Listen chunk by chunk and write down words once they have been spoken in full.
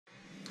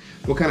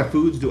What kind of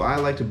foods do I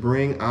like to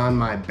bring on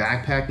my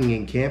backpacking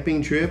and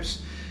camping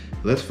trips?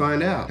 Let's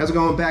find out. How's it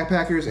going,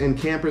 backpackers and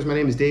campers? My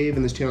name is Dave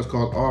and this channel is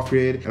called Off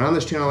Grid. And on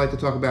this channel, I like to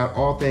talk about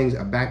all things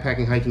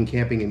backpacking, hiking,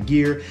 camping, and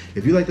gear.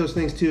 If you like those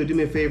things too, do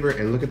me a favor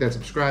and look at that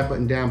subscribe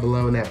button down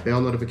below and that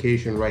bell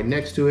notification right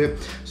next to it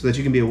so that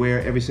you can be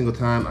aware every single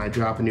time I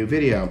drop a new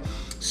video.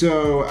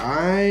 So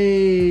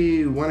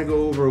I want to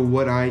go over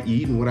what I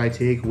eat and what I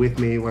take with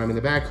me when I'm in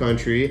the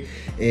backcountry,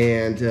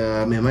 and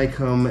it might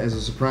come as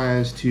a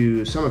surprise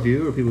to some of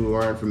you or people who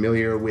aren't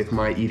familiar with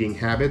my eating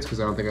habits, because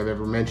I don't think I've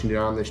ever mentioned it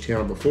on this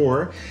channel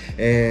before.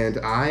 And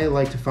I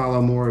like to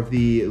follow more of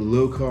the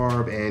low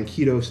carb and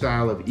keto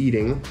style of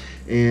eating,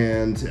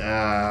 and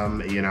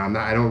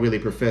I don't really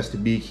profess to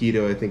be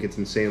keto. I think it's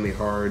insanely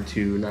hard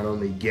to not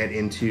only get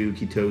into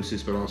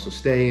ketosis but also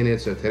stay in it.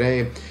 So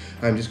today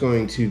I'm just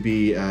going to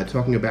be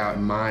talking about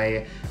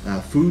my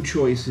food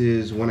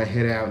choices when I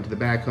head out into the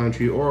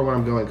backcountry or when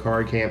I'm going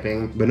car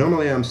camping. But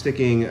normally I'm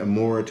sticking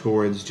more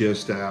towards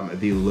just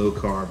the low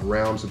carb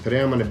realm. So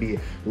today I'm going to be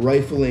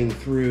rifling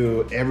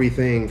through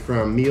everything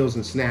from meals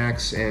and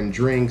snacks and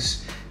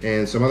drinks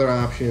and some other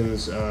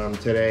options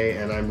today,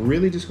 and I'm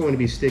really just going to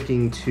be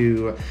sticking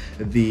to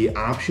the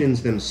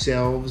options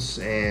themselves,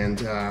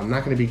 and I'm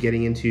not going to be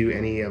getting into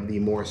any of the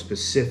more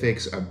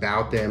specifics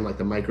about them, like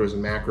the micros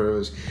and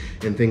macros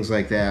and things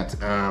like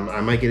that.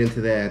 I might get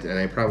into that, and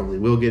I probably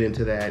will get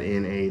into that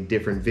in a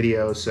different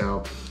video,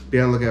 so be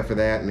on the lookout for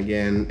that. And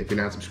again, if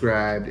you're not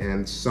subscribed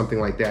and something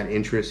like that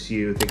interests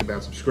you, think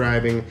about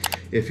subscribing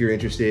if you're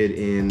interested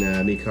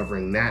in me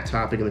covering that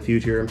topic in the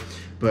future.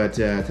 But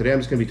today I'm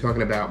just going to be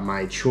talking about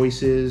my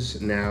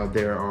choices. Now,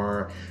 there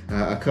are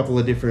a couple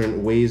of different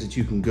ways that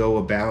you can go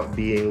about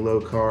being low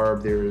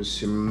carb.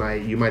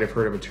 You might have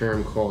heard of a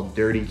term called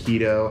dirty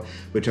keto,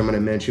 which I'm going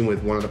to mention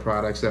with one of the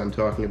products that I'm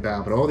talking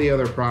about. But all the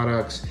other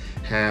products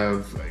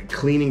have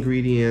clean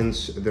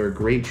ingredients. They're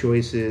great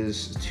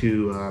choices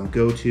to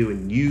go to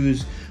and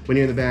use when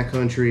you're in the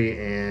backcountry,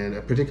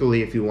 and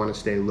particularly if you want to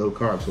stay low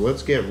carb. So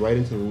let's get right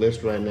into the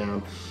list right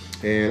now.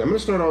 And I'm going to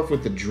start off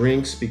with the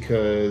drinks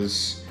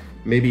because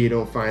maybe you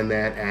don't find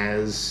that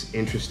as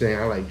interesting.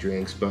 I like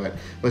drinks, but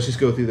let's just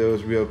go through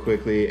those real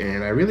quickly.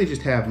 And I really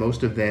just have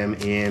most of them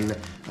in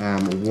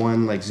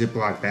one like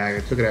Ziploc bag.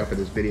 I took it out for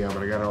this video,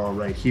 but I got it all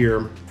right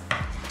here.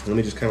 Let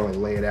me just kind of like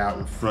lay it out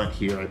in front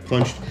here. I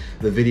punched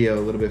the video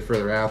a little bit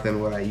further out than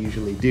what I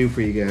usually do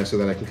for you guys so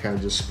that I can kind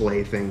of just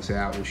splay things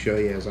out and show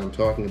you as I'm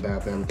talking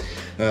about them.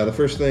 The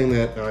first thing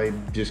that I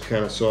just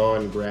kind of saw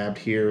and grabbed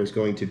here is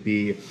going to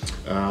be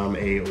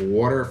a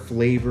water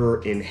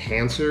flavor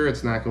enhancer.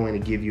 It's not going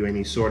to give you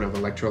any sort of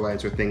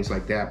electrolytes or things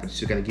like that, but it's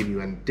just going to give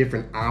you a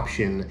different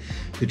option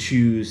to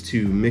choose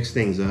to mix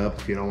things up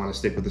if you don't want to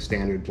stick with the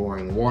standard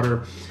boring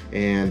water.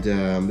 And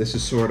this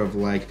is sort of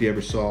like, if you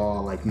ever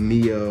saw like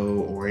Mio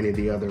or any of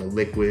the other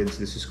liquids,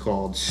 this is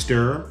called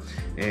Stir,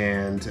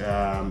 and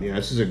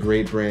this is a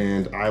great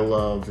brand. I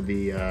love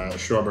the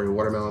strawberry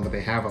watermelon, but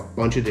they have a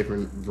bunch of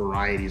different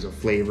varieties of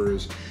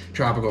flavors,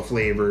 tropical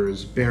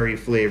flavors, berry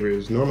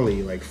flavors,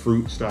 normally like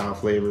fruit style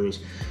flavors,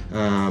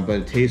 but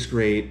it tastes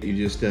great. You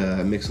just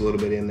mix a little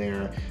bit in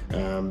there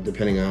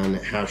depending on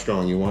how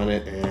strong you want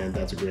it, and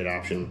that's a great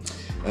option.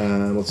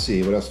 Let's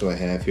see, what else do I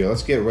have here?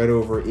 Let's get right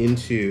over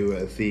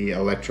into the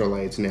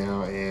electrolytes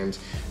now, and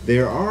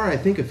there are, I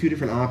think, a few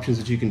different options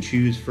that you can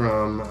choose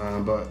from,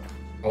 but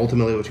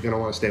ultimately what you're going to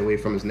want to stay away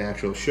from is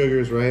natural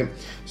sugars, right?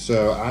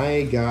 So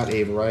I got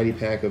a variety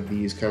pack of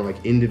these kind of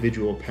like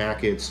individual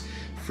packets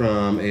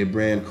from a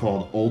brand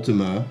called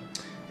Ultima.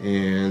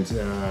 And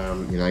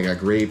I got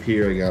grape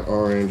here, I got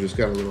orange, just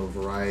got a little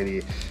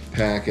variety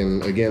pack.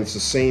 And again, it's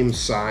the same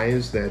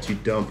size that you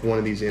dump one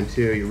of these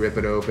into. You rip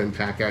it open,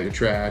 pack out your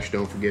trash.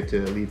 Don't forget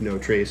to leave no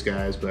trace,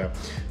 guys. But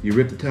you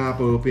rip the top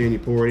open, you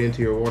pour it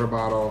into your water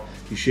bottle,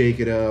 you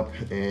shake it up,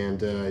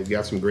 and you've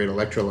got some great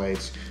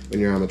electrolytes when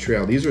you're on the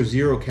trail. These are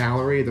 0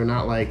 calorie. They're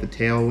not like the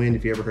Tailwind.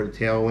 If you ever heard of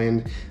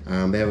Tailwind,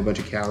 they have a bunch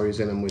of calories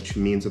in them, which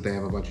means that they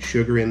have a bunch of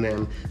sugar in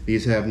them.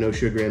 These have no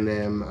sugar in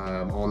them,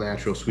 all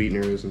natural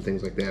sweeteners and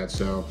things like that.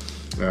 So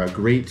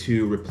great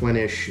to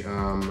replenish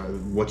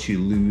what you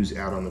lose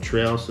out on the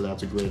trail, so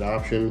that's a great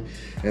option.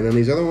 And then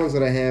these other ones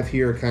that I have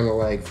here are kind of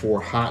like for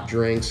hot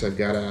drinks. I've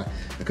got a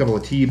couple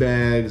of tea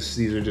bags.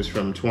 These are just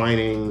from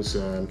Twinings.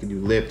 You can do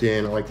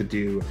Lipton. I like to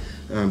do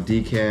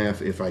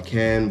decaf if I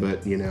can,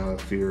 but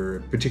if you're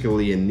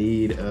particularly in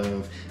need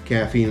of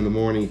caffeine in the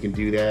morning, you can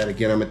do that.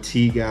 Again, I'm a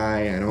tea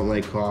guy. I don't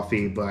like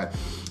coffee, but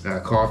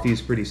coffee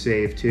is pretty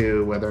safe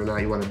too, whether or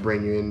not you want to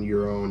bring in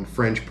your own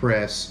French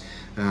press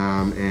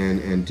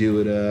and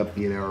do it up,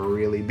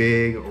 really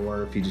big,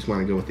 or if you just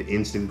want to go with the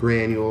instant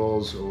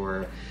granules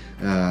or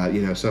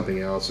something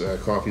else.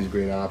 Coffee is a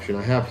great option.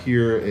 I have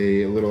here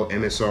a little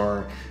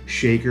MSR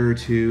shaker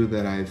too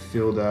that I've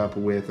filled up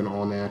with an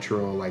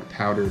all-natural like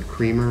powdered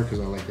creamer, because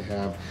I like to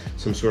have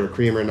some sort of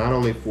creamer not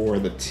only for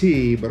the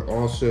tea but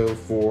also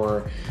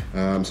for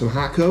some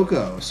hot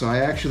cocoa. So I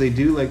actually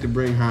do like to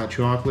bring hot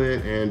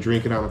chocolate and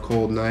drink it on a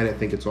cold night. I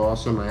think it's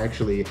awesome. I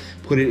actually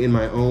put it in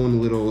my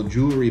own little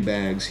jewelry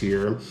bags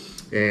here.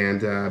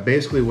 And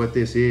basically what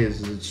this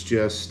is it's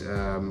just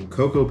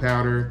cocoa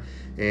powder,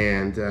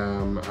 and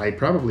I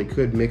probably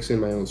could mix in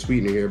my own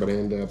sweetener here, but I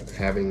end up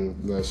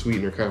having the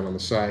sweetener kind of on the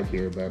side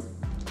here. But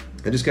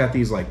I just got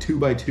these like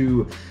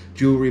 2x2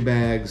 jewelry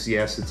bags.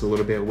 Yes, it's a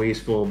little bit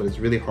wasteful, but it's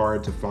really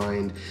hard to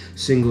find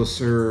single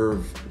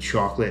serve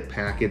chocolate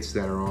packets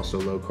that are also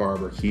low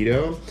carb or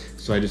keto.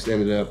 So I just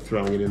ended up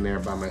throwing it in there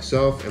by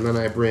myself. And then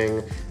I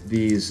bring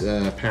these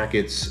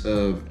packets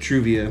of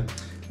Truvia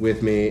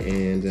with me,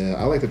 and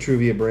I like the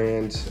Truvia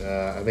brand.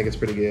 I think it's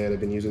pretty good. I've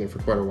been using it for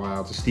quite a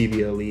while. It's a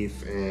stevia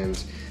leaf and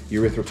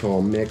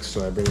erythritol mix,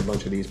 so I bring a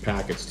bunch of these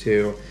packets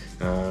too.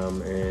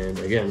 And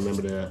again,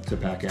 remember to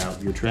pack out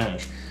your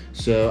trash.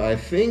 So I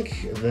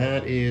think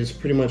that is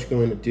pretty much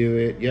going to do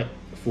it. Yep,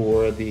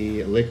 for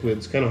the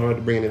liquids. Kind of hard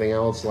to bring anything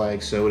else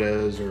like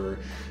sodas or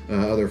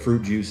other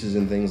fruit juices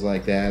and things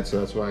like that, so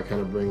that's why I kind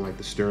of bring like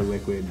the stir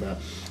liquid. But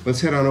let's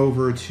head on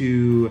over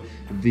to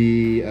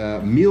the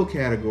meal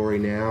category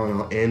now,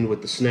 and I'll end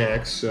with the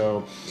snacks.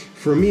 So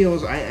for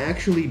meals, I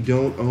actually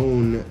don't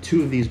own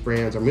two of these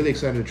brands. I'm really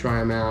excited to try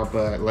them out,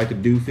 but like a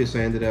doofus,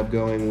 I ended up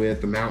going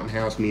with the Mountain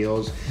House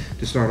meals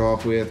to start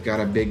off with. Got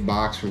a big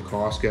box from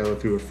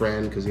Costco through a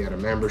friend because he had a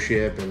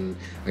membership, and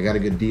I got a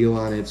good deal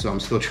on it, so I'm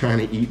still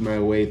trying to eat my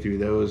way through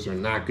those. They're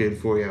not good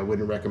for you. I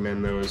wouldn't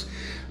recommend those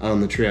on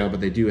the trail,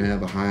 but they do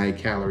have a high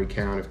calorie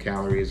count if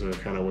calories are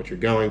kind of what you're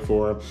going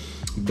for.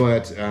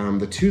 But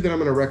the two that I'm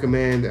going to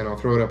recommend, and I'll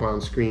throw it up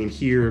on screen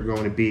here, are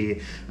going to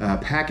be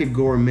Packet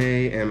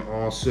Gourmet and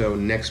also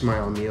Next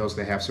Mile Meals.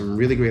 They have some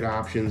really great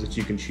options that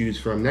you can choose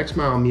from. Next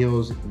Mile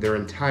Meals, their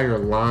entire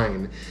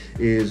line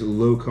is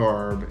low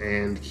carb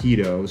and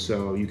keto,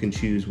 so you can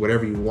choose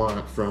whatever you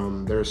want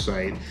from their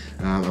site.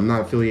 I'm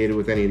not affiliated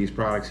with any of these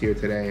products here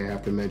today, I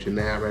have to mention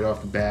that right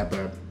off the bat,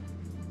 but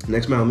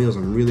Next Mile Meals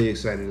I'm really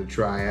excited to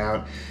try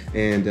out.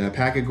 And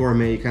Packet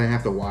Gourmet, you kind of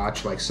have to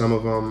watch. Like, some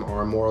of them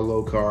are more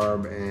low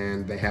carb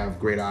and they have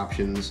great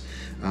options,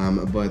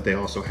 but they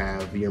also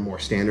have your more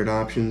standard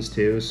options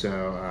too,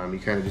 so you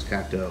kind of just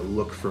have to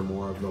look for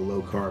more of the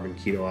low carb and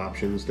keto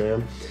options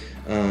there.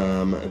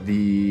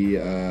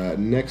 The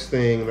next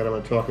thing that I'm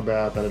going to talk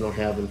about that I don't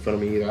have in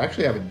front of me either, I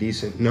actually have a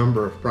decent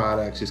number of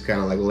products just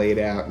kind of like laid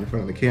out in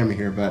front of the camera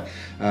here, but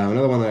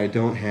another one that I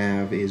don't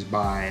have is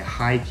by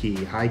High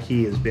Key. High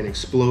Key has been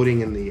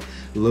exploding in the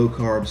low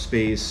carb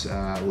space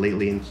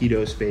lately, in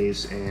keto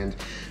space, and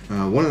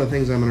one of the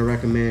things I'm going to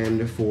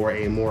recommend for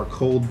a more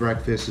cold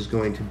breakfast is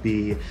going to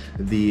be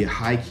the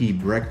High Key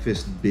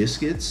breakfast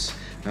biscuits.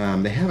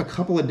 They have a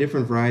couple of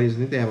different varieties. I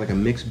think they have like a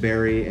mixed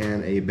berry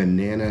and a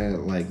banana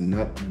like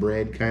nut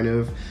bread kind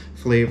of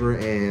flavor,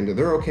 and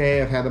they're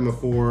okay. I've had them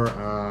before,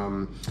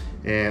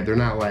 and they're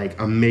not like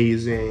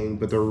amazing,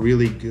 but they're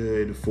really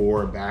good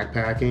for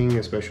backpacking,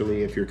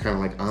 especially if you're kind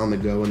of like on the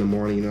go in the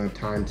morning. You don't have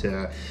time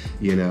to,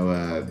 you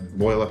know,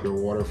 boil up your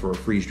water for a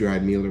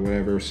freeze-dried meal or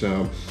whatever.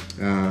 So,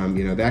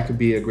 you know, that could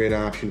be a great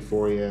option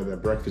for you. The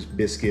breakfast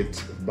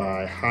biscuit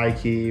by High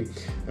Key.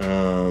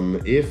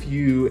 If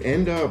you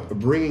end up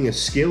bringing a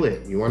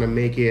skillet, you want to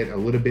make it a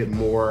little bit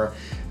more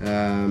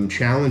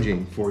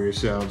challenging for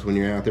yourselves when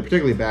you're out there,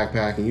 particularly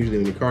backpacking. Usually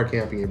when you're car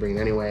camping, you bring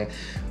it anyway.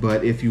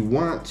 But if you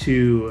want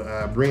to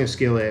bring a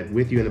skillet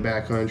with you in the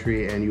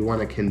backcountry and you want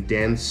to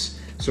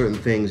condense certain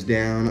things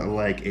down,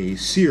 like a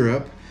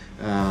syrup,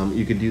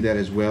 you can do that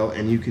as well.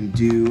 And you can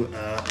do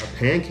a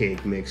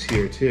pancake mix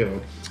here too.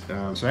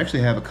 So I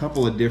actually have a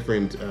couple of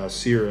different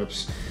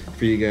syrups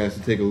for you guys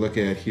to take a look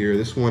at here.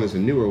 This one is a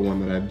newer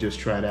one that I've just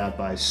tried out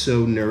by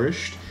So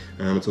Nourished.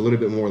 It's a little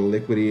bit more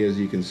liquidy, as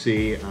you can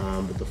see,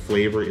 but the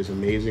flavor is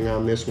amazing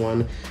on this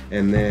one.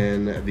 And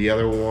then the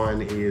other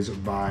one is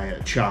by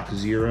Chalk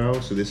Zero.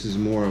 So this is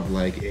more of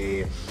like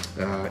a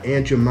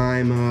Aunt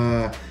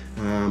Jemima,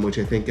 which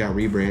I think got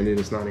rebranded.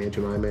 It's not Aunt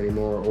Jemima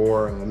anymore,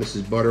 or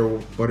Mrs.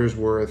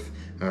 Buttersworth.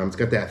 It's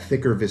got that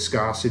thicker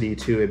viscosity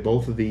to it.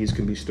 Both of these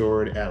can be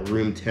stored at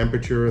room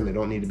temperature, and they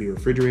don't need to be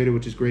refrigerated,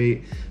 which is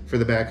great for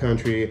the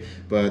backcountry.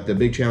 But the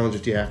big challenge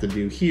that you have to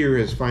do here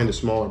is find a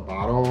smaller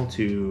bottle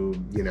to,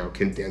 you know,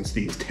 condense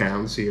these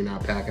down so you're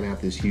not packing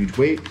out this huge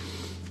weight.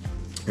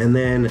 And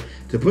then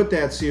to put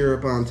that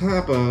syrup on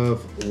top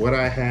of, what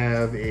I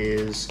have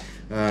is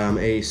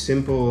a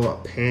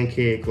simple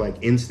pancake like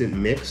instant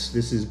mix.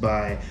 This is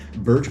by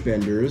Birch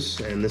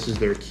Benders, and this is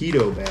their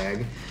keto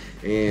bag.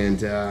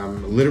 And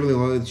literally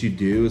all that you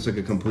do is like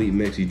a complete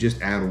mix. You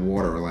just add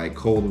water, like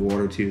cold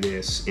water, to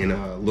this in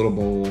a little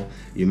bowl.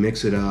 You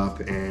mix it up,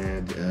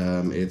 and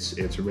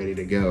it's ready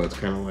to go. It's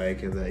kind of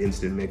like the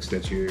instant mix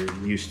that you're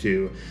used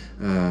to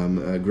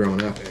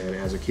growing up and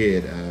as a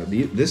kid.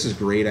 This is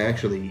great. I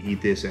actually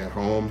eat this at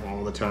home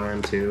all the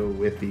time too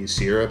with these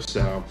syrups.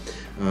 So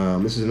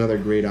this is another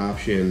great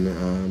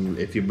option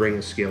if you bring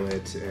a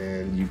skillet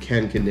and you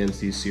can condense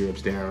these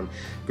syrups down.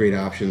 Great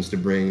options to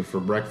bring for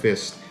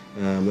breakfast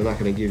They're not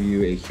going to give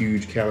you a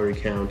huge calorie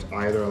count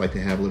either. I like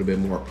to have a little bit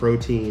more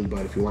protein,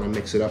 but if you want to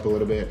mix it up a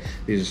little bit,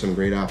 these are some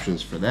great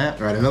options for that.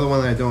 All right, another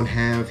one that I don't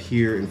have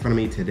here in front of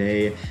me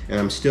today, and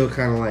I'm still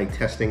kind of like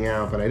testing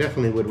out, but I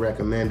definitely would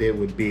recommend it,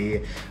 would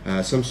be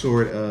some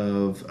sort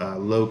of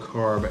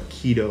low-carb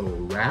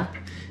keto wrap.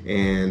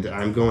 And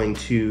I'm going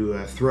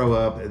to throw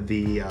up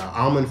the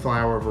almond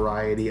flour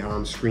variety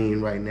on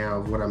screen right now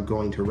of what I'm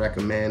going to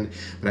recommend,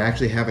 but I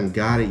actually haven't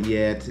got it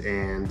yet,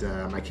 and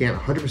I can't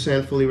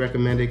 100% fully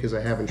recommend it because I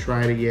haven't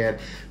tried it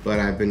yet, but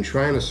I've been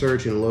trying to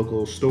search in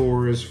local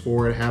stores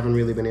for it. Haven't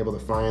really been able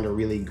to find a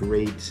really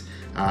great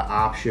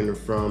option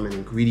from an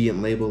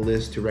ingredient label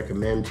list to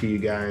recommend to you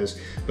guys,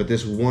 but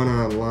this one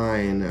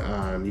online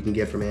you can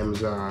get from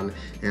Amazon,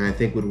 and I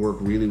think would work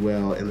really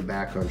well in the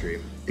backcountry.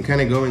 And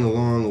kind of going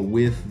along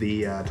with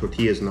the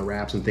tortillas and the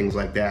wraps and things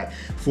like that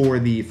for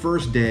the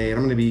first day, and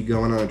I'm going to be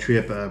going on a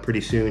trip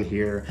pretty soon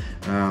here,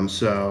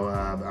 so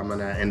I'm going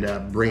to end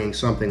up bringing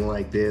something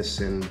like this,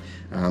 and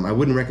I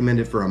wouldn't recommend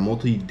it for a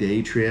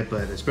multi-day trip,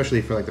 but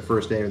especially for like the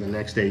first day or the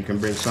next day, you can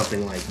bring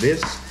something like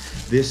this.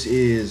 This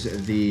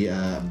is the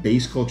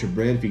base culture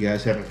bread. If you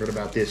guys haven't heard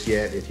about this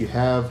yet, if you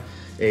have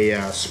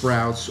a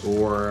Sprouts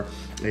or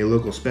a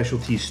local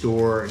specialty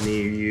store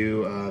near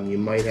you, you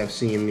might have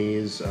seen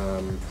these.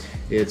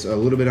 It's a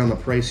little bit on the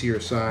pricier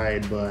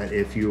side, but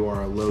if you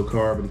are low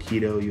carb and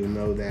keto, you'll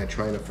know that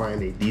trying to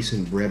find a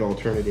decent bread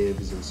alternative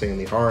is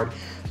insanely hard.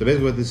 So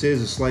basically what this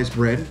is sliced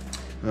bread.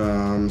 You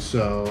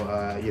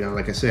know,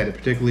 like I said,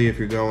 particularly if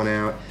you're going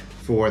out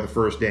for the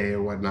first day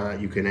or whatnot,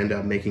 you can end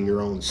up making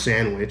your own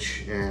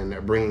sandwich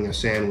and bringing a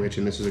sandwich,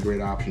 and this is a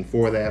great option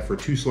for that. For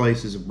 2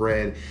 slices of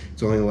bread,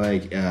 it's only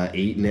like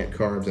 8 net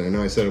carbs, and I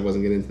know I said I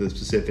wasn't getting into the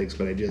specifics,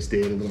 but I just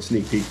did. A little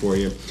sneak peek for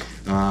you.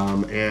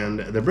 And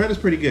the bread is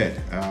pretty good.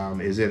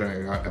 Is it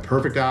a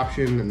perfect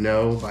option?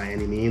 No, by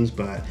any means,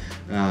 but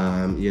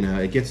you know,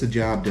 it gets the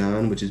job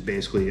done, which is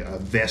basically a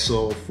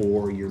vessel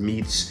for your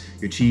meats,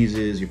 your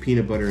cheeses, your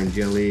peanut butter and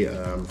jelly,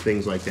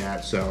 things like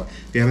that. So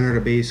if you haven't heard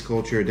of Base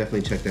Culture,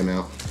 definitely check them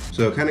out.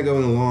 So kind of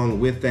going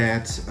along with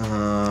that,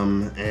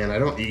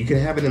 and you can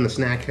have it in the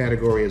snack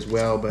category as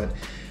well, but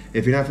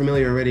if you're not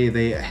familiar already,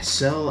 they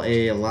sell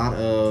a lot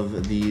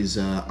of these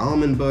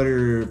almond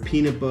butter,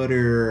 peanut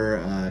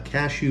butter,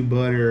 cashew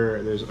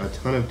butter. There's a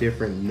ton of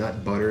different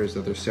nut butters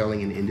that they're selling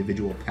in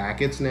individual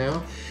packets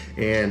now,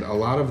 and a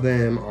lot of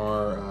them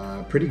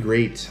are pretty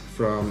great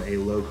from a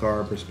low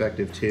carb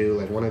perspective too.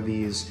 Like one of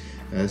these,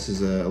 this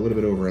is a little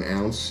bit over an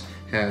ounce,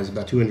 has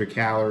about 200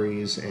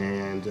 calories,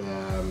 and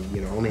you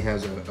know, only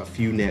has a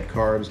few net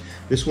carbs.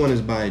 This one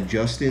is by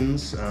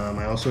Justin's.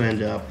 I also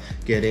end up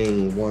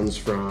getting ones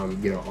from,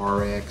 you know,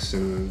 RX,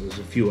 and there's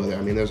a few other.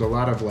 I mean, there's a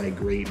lot of like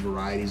great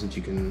varieties that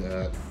you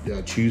can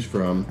choose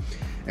from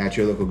at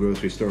your local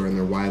grocery store, and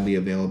they're widely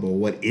available.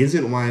 What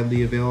isn't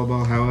widely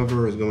available,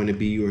 however, is going to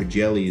be your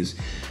jellies.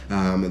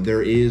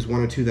 There is 1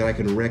 or 2 that I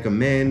can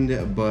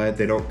recommend, but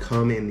they don't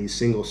come in these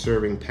single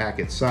serving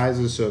packet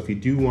sizes. So if you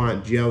do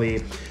want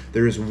jelly,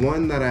 there's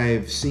one that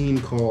I've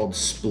seen called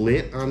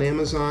Split on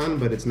Amazon,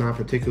 but it's not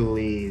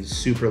particularly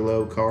super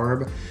low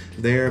carb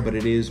there, but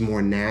it is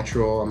more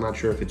natural. I'm not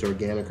sure if it's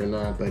organic or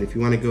not, but if you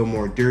want to go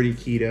more dirty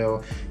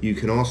keto, you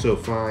can also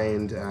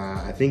find,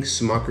 I think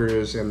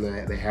Smucker's, and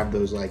they have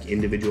those like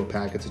individual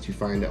packets that you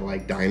find at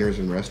like diners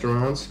and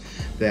restaurants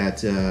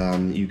that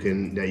you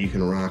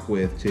can rock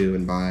with too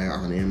and buy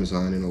on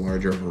Amazon in a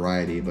larger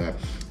variety, but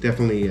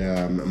definitely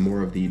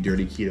more of the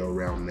dirty keto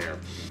realm there.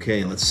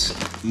 Okay,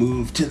 let's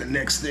move to the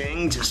next thing.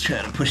 Just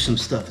trying to push some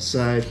stuff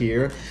aside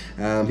here.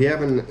 If you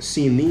haven't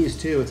seen these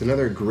too, it's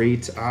another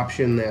great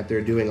option that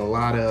they're doing a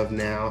lot of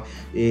now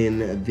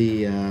in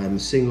the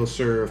single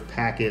serve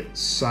packet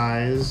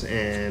size,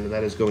 and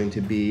that is going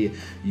to be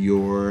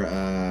your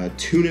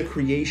tuna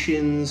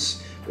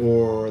creations,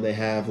 or they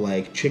have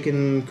like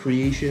chicken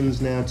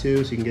creations now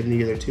too, so you can get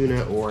either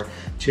tuna or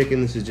chicken.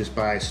 This is just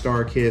by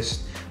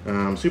Starkist.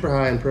 Super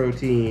high in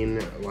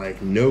protein,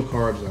 like no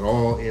carbs at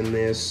all in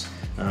this.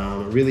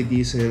 Really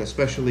decent,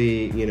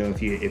 especially, you know,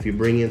 if you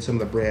bring in some of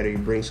the bread, or you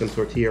bring some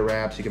tortilla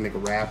wraps, you can make a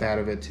wrap out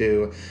of it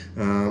too,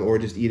 or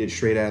just eat it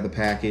straight out of the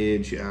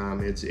package.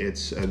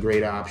 It's a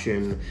great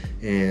option,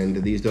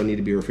 and these don't need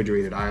to be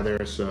refrigerated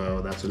either,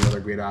 so that's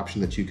another great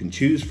option that you can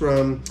choose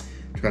from.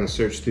 Trying to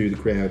search through the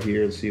crowd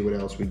here and see what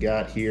else we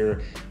got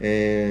here.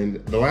 And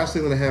the last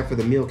thing that I have for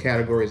the meal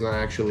category is not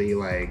actually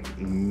like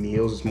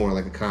meals, it's more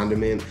like a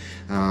condiment.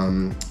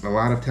 A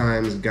lot of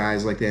times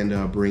guys like to end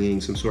up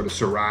bringing some sort of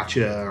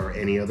sriracha or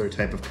any other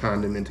type of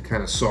condiment to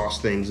kind of sauce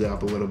things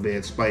up a little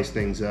bit, spice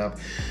things up,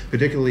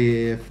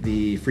 particularly if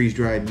the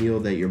freeze-dried meal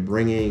that you're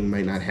bringing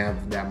might not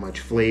have that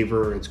much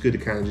flavor. It's good to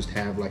kind of just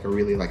have like a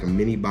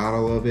mini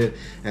bottle of it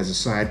as a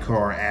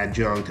sidecar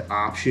adjunct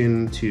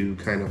option to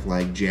kind of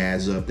like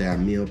jazz up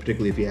that meal,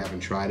 particularly if you haven't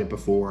tried it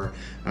before.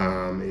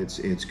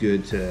 It's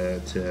good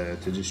to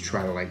just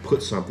try to like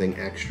put something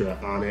extra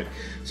on it.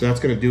 So that's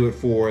going to do it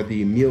for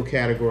the meal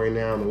category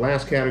now. And the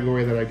last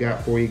category that I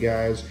got for you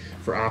guys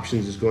for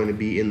options is going to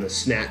be in the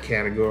snack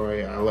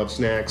category. I love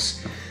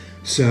snacks,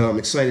 so I'm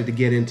excited to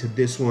get into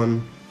this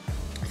one.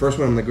 First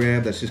one I'm gonna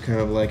grab that's just kind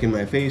of like in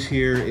my face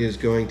here is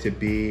going to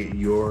be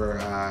your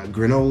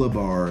granola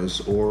bars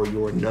or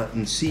your nut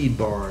and seed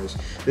bars.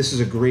 This is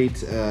a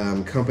great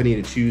company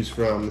to choose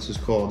from. This is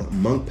called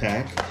Monk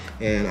Pack,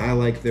 and I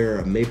like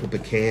their maple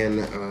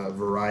pecan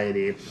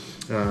variety.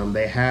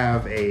 They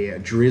have a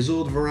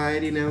drizzled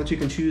variety now that you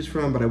can choose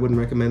from, but I wouldn't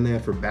recommend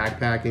that for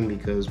backpacking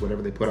because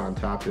whatever they put on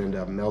top could end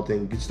up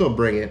melting. You can still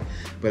bring it,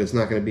 but it's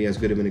not going to be as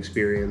good of an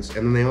experience.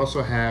 And then they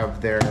also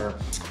have their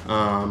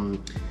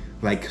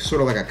like sort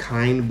of like a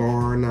Kind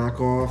bar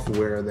knockoff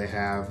where they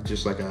have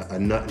just like a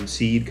nut and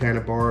seed kind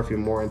of bar if you're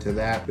more into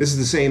that. This is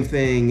the same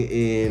thing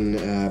in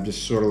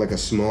just sort of like a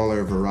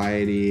smaller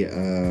variety,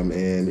 and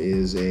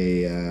is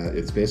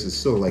it's basically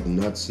still like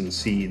nuts and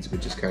seeds, but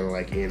just kind of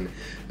like in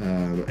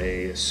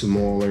a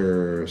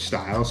smaller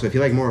style. So if you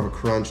like more of a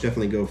crunch,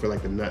 definitely go for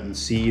like the nut and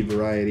seed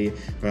variety,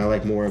 but I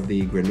like more of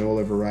the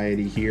granola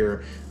variety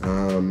here.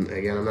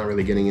 Again, I'm not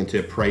really getting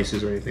into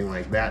prices or anything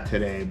like that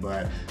today,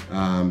 but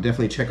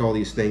definitely check all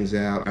these things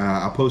out.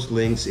 I'll post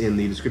links in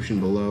the description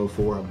below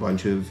for a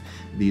bunch of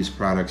these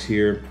products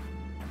here.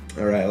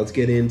 All right, let's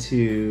get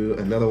into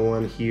another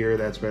one here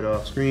that's right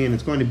off screen.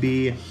 It's going to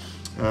be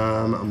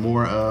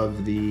more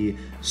of the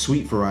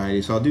sweet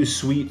variety. So I'll do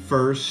sweet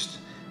first,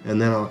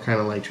 and then I'll kind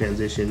of like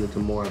transition into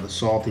more of the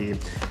salty.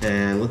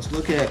 And let's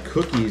look at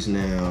cookies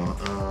now.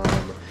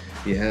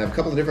 You have a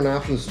couple of different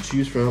options to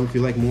choose from. If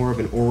you like more of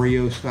an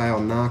Oreo style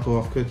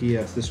knockoff cookie,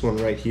 that's this one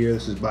right here.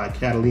 This is by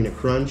Catalina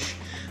Crunch.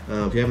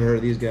 If you haven't heard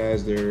of these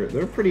guys,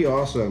 they're pretty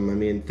awesome. I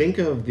mean, think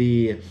of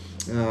the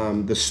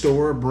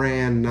store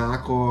brand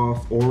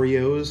knockoff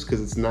Oreos,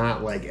 because it's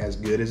not like as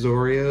good as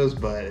Oreos,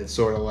 but it's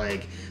sort of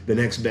like the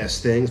next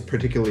best things,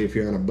 particularly if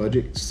you're on a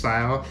budget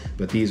style.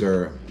 But these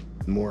are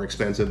more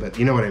expensive, but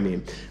you know what I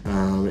mean.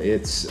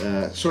 It's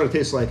sort of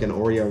tastes like an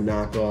Oreo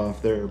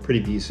knockoff. They're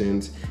pretty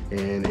decent,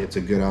 and it's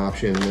a good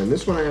option. And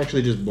this one I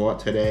actually just bought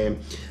today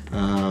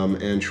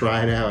and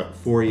tried out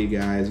for you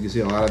guys. You can see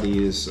a lot of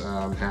these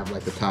have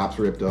like the tops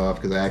ripped off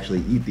because I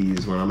actually eat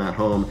these when I'm at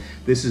home.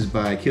 This is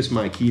by Kiss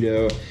My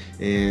Keto,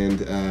 and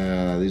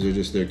these are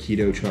just their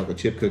keto chocolate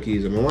chip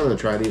cookies. I've been wanting to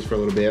try these for a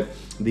little bit.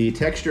 The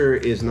texture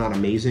is not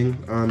amazing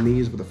on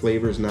these, but the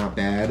flavor is not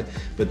bad.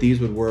 But these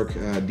would work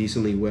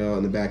decently well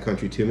in the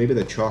backcountry too. Maybe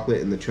the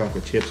chocolate and the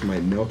chocolate chips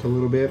might melt a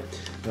little bit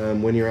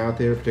when you're out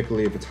there,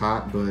 particularly if it's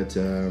hot. But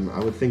I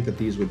would think that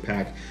these would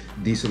pack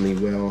decently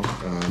well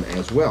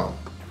as well.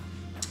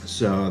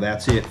 So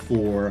that's it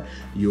for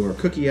your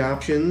cookie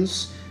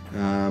options.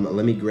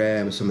 Let me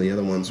grab some of the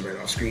other ones right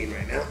off screen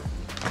right now.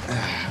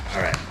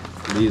 All right.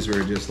 These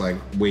were just like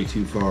way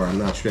too far. I'm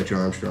not Stretch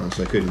Armstrong,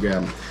 so I couldn't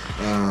grab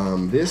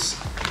them.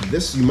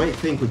 This you might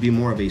think would be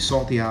more of a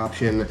salty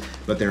option,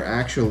 but they're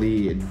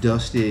actually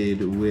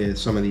dusted with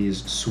some of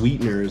these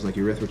sweeteners like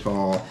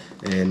erythritol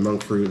and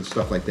monk fruit and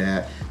stuff like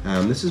that.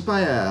 This is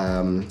by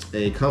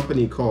a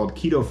company called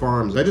Keto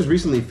Farms. I just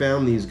recently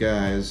found these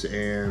guys,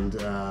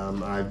 and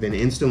I've been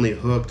instantly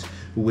hooked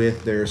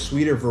with their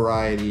sweeter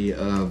variety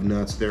of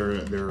nuts.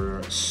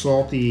 They're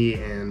salty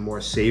and more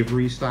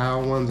savory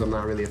style ones I'm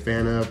not really a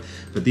fan of,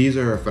 but these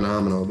are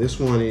phenomenal. This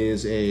one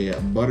is a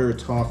butter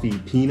toffee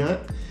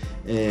peanut,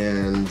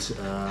 and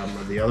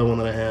the other one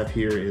that I have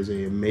here is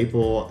a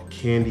maple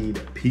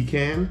candied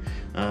pecan.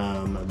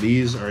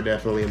 These are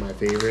definitely my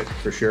favorite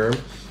for sure.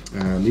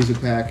 These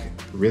would pack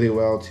really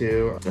well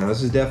too. Now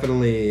this is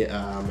definitely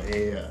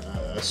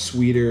a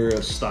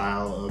sweeter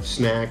style of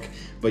snack,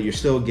 but you're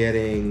still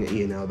getting,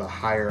 you know, the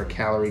higher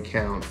calorie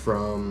count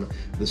from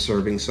the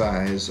serving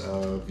size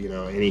of, you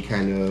know, any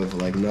kind of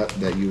like nut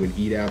that you would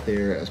eat out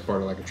there as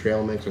part of like a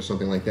trail mix or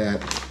something like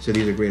that. So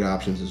these are great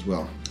options as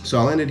well. So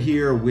I'll end it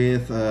here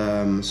with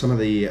some of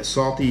the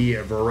salty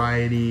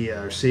variety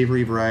or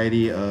savory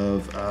variety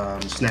of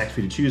snacks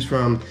for you to choose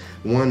from.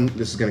 One,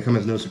 this is going to come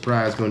as no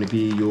surprise, going to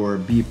be your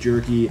beef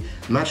jerky.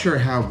 I'm not sure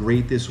how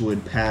great this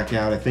would pack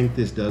out. I think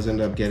this does end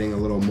up getting a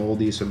little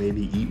moldy, so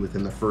maybe eat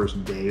within the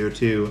first day or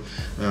two.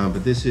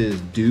 But this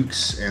is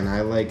Duke's, and I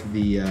like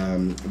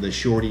the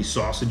shorty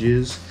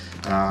sausages.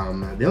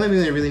 The only thing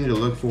they really need to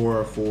look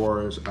for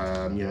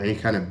you know, any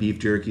kind of beef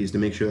jerky is to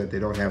make sure that they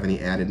don't have any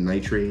added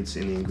nitrates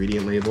in the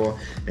ingredient label,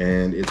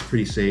 and it's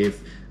pretty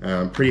safe,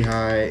 pretty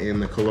high in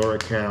the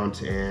caloric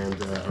count, and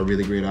a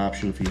really great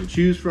option for you to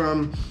choose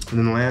from. And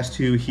then the last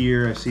two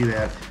here, I see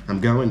that I'm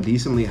going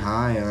decently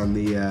high on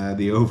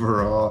the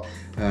overall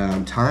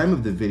time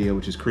of the video,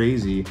 which is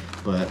crazy,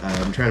 but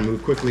I'm trying to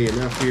move quickly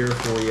enough here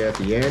for you at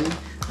the end.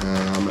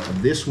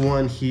 This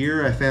one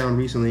here I found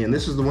recently, and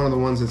this is one of the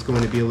ones that's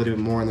going to be a little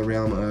bit more in the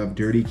realm of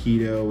dirty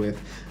keto with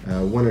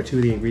one or two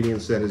of the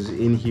ingredients that is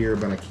in here,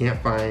 but I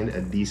can't find a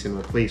decent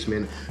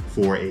replacement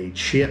for a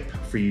chip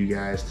for you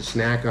guys to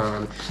snack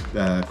on.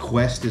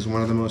 Quest is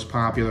one of the most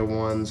popular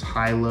ones.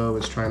 High-Low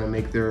is trying to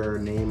make their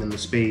name in the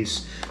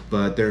space,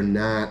 but they're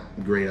not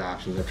great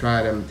options. I've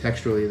tried them.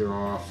 Texturally, they're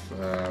off.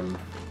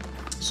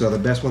 So the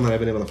best one that I've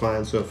been able to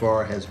find so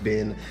far has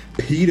been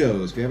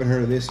Pitos. If you haven't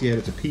heard of this yet,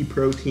 it's a pea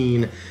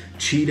protein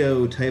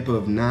Cheeto type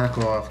of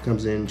knockoff.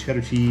 Comes in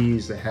cheddar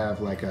cheese. They have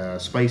like a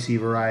spicy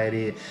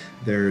variety.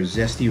 Their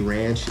zesty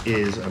ranch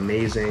is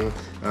amazing.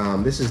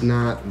 This is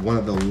not one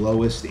of the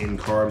lowest in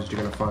carbs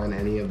you're gonna find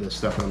any of the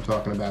stuff that I'm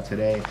talking about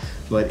today,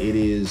 but it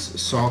is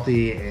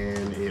salty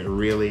and it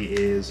really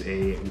is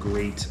a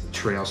great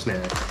trail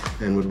snack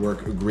and would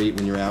work great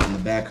when you're out in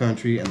the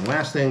backcountry. And the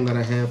last thing that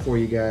I have for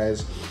you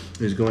guys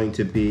is going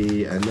to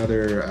be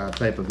another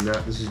type of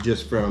nut. This is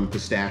just from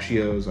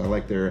pistachios. I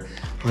like their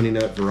honey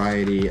nut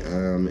variety.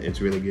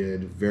 It's really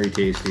good, very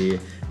tasty,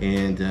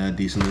 and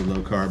decently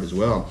low carb as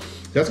well.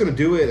 So that's gonna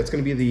do it. That's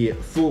gonna be the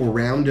full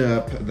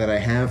roundup that I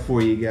have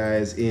for you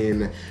guys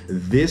in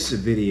this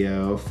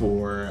video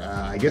for,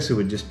 I guess it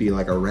would just be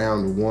like a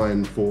round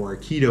one for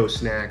keto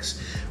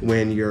snacks.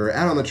 When you're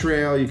out on the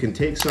trail, you can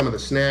take some of the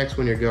snacks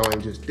when you're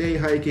going just day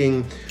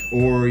hiking,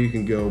 or you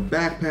can go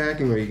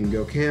backpacking, or you can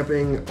go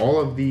camping.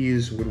 All of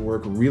these would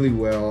work really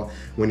well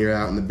when you're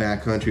out in the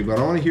backcountry. But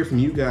I wanna hear from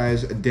you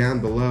guys down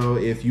below.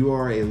 If you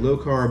are a low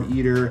carb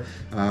eater,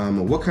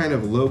 what kind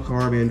of low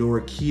carb and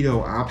or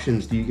keto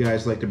options do you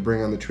guys like to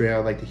bring on the trail?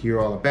 I'd like to hear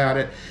all about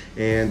it.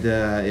 And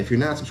if you're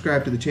not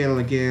subscribed to the channel,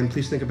 again,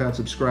 please think about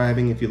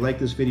subscribing. If you like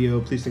this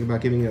video, please think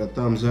about giving it a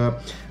thumbs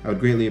up. I would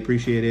greatly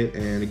appreciate it.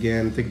 And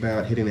again, think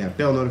about hitting that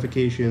bell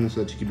notification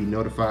so that you can be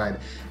notified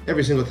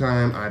every single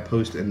time I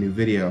post a new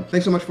video.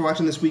 Thanks so much for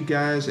watching this week,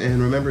 guys.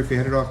 And remember, if you're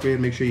headed off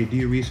grid, make sure you do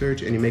your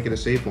research and you make it a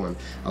safe one.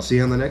 I'll see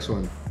you on the next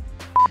one.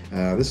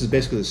 This is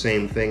basically the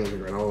same thing as a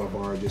granola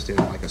bar, just in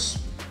like a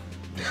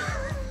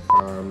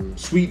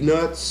sweet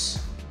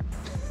nuts.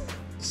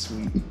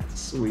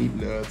 Sweet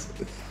nuts.